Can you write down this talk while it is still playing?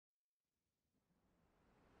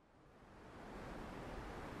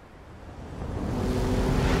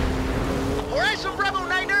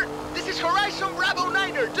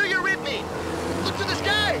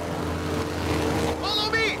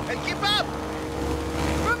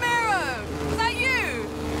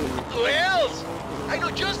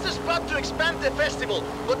understand the festival,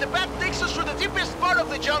 but the path takes us through the deepest part of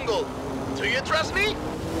the jungle. Do you trust me?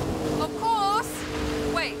 Of course!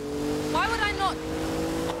 Wait, why would I not?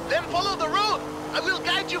 Then follow the road! I will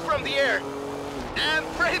guide you from the air. And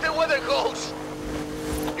pray the weather holds.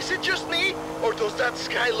 Is it just me, or does that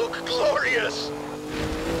sky look glorious?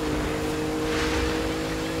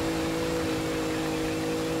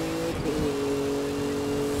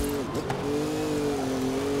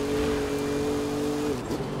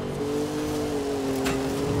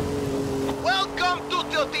 Welcome to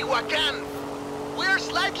Teotihuacan! We're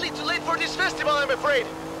slightly too late for this festival, I'm afraid.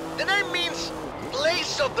 The name means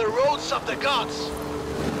place of the roads of the gods.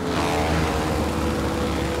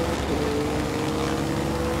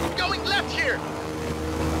 Going left here.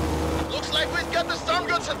 Looks like we've got the storm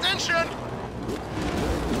god's attention.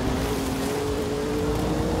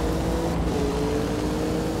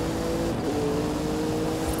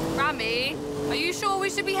 Rami, are you sure we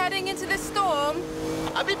should be heading into this storm?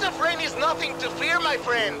 A bit of rain is nothing to fear, my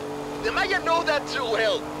friend. The Maya know that too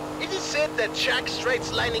well. It is said that Jack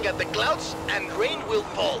strikes lightning at the clouds and rain will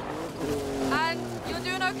fall. And you're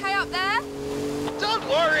doing okay up there? Don't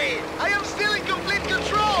worry, I am still in complete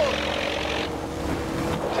control.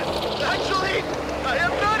 Actually, I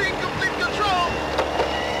am not in complete control.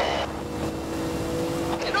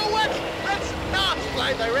 You know what? Let's not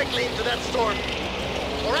fly directly into that storm.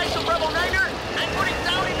 Horizon Bravo 9er, I'm putting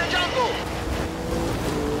down in the jungle.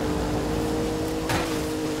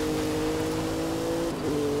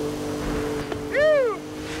 Whew!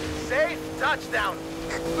 Safe touchdown.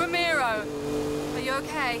 Ramiro, are you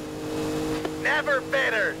okay? Never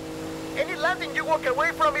better. Any landing you walk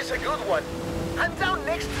away from is a good one. I'm down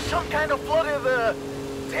next to some kind of flooded,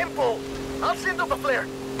 temple. I'll send up a flare.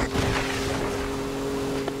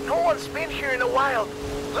 No one's been here in a while.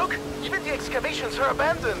 Look, even the excavations are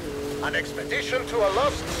abandoned. An expedition to a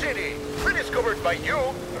lost city. Rediscovered by you,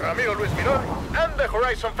 Ramiro Luis Miron, and the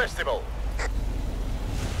Horizon Festival.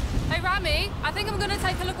 Hey Rami, I think I'm gonna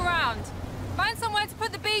take a look around. Find somewhere to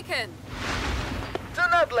put the beacon. Do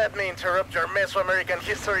not let me interrupt your Mesoamerican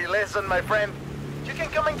history lesson, my friend. You can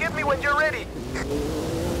come and get me when you're ready.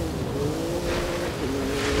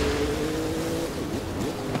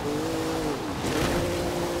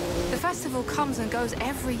 The festival comes and goes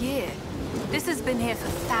every year. This has been here for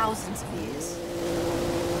thousands of years.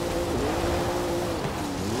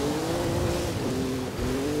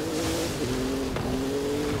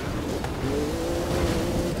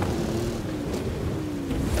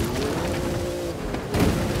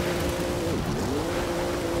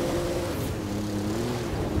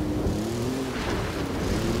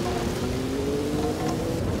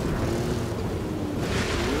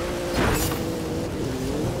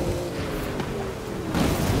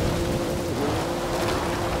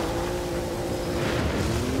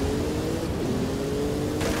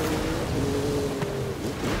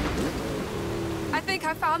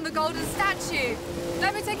 I found the golden statue.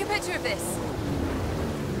 Let me take a picture of this.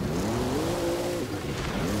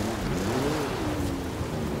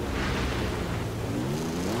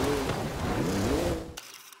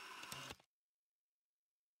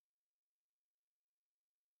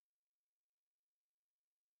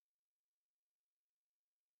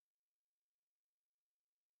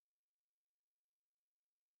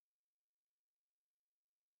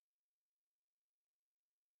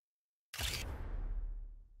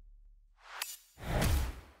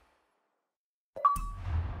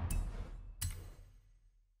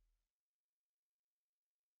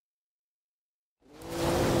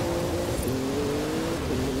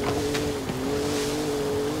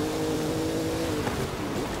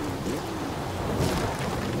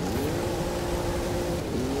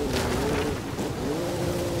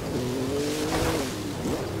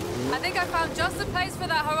 I think I found just the place for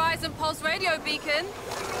that Horizon Pulse radio beacon.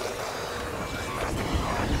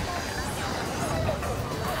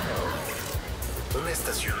 Una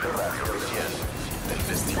estación de radio oficial del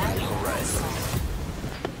Festival Horizon.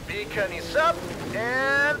 Beacon is up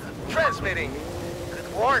and transmitting.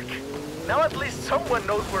 Good work. Now at least someone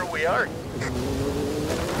knows where we are.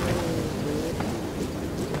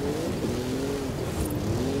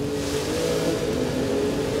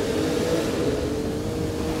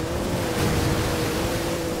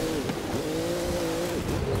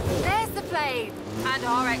 And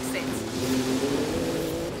our exit.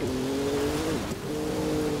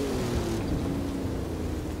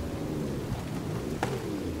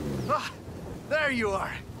 Ah, there you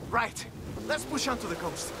are. Right. Let's push on to the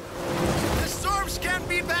coast. The storms can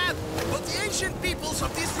be bad, but the ancient peoples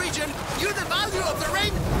of this region knew the value of the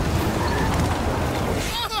rain.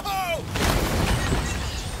 Oh!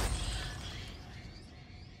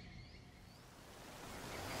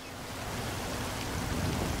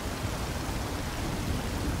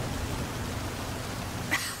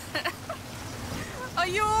 Are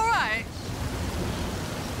you all right?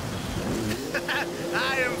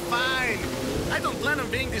 I am fine. I don't plan on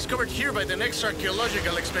being discovered here by the next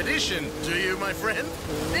archaeological expedition. Do you, my friend?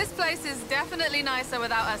 This place is definitely nicer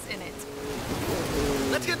without us in it.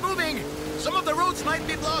 Let's get moving. Some of the roads might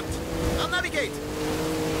be blocked. I'll navigate.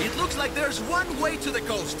 It looks like there's one way to the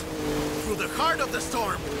coast. Through the heart of the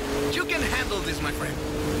storm. You can handle this, my friend.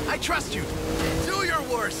 I trust you. Do your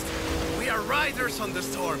worst. We are riders on the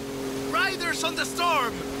storm. Riders on the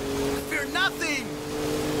storm! Fear nothing!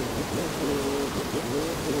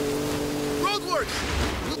 Roadworks!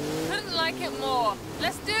 Couldn't like it more.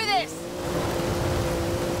 Let's do this!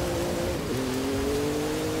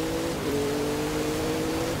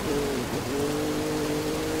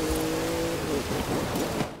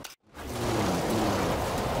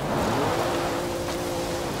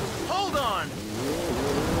 Hold on!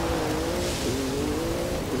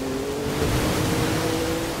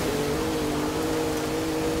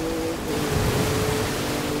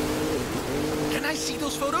 Can I see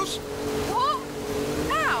those photos? What?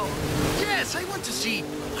 Now? Yes, I want to see.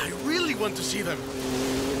 I really want to see them.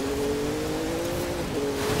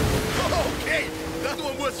 Okay, that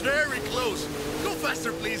one was very close. Go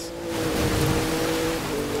faster, please.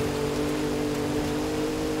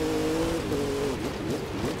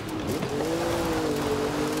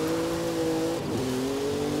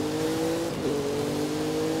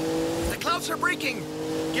 The clouds are breaking.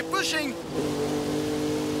 Keep pushing.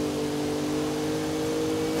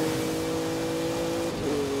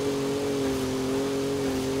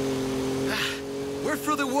 We're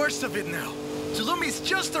through the worst of it now. Tulum is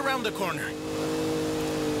just around the corner.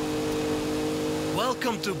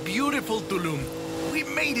 Welcome to beautiful Tulum. We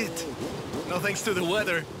made it. No thanks to the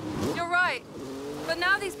weather. You're right. But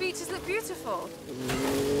now these beaches look beautiful.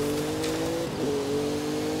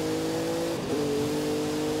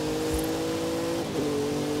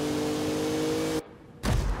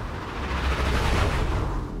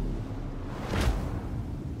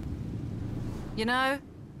 You know,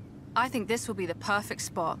 I think this will be the perfect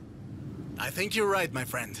spot. I think you're right, my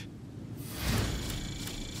friend.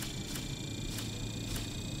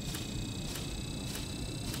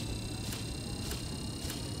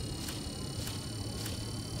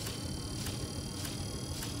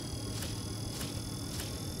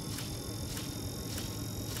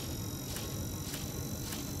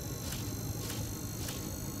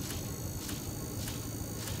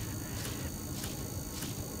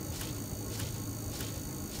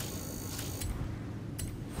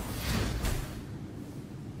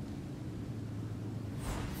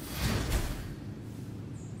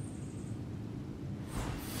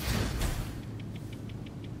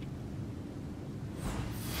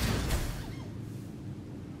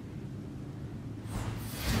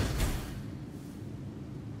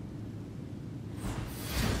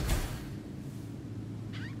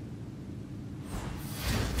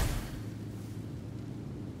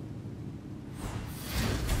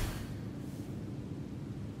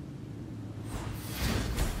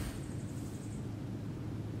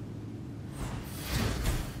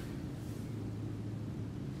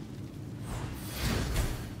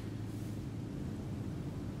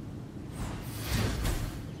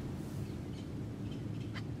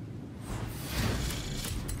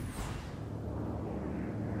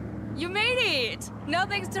 You made it! No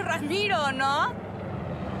thanks to Ramiro, no?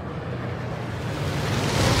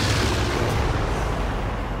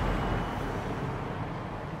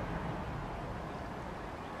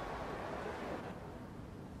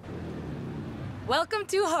 Welcome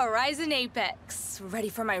to Horizon Apex. Ready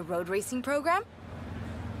for my road racing program?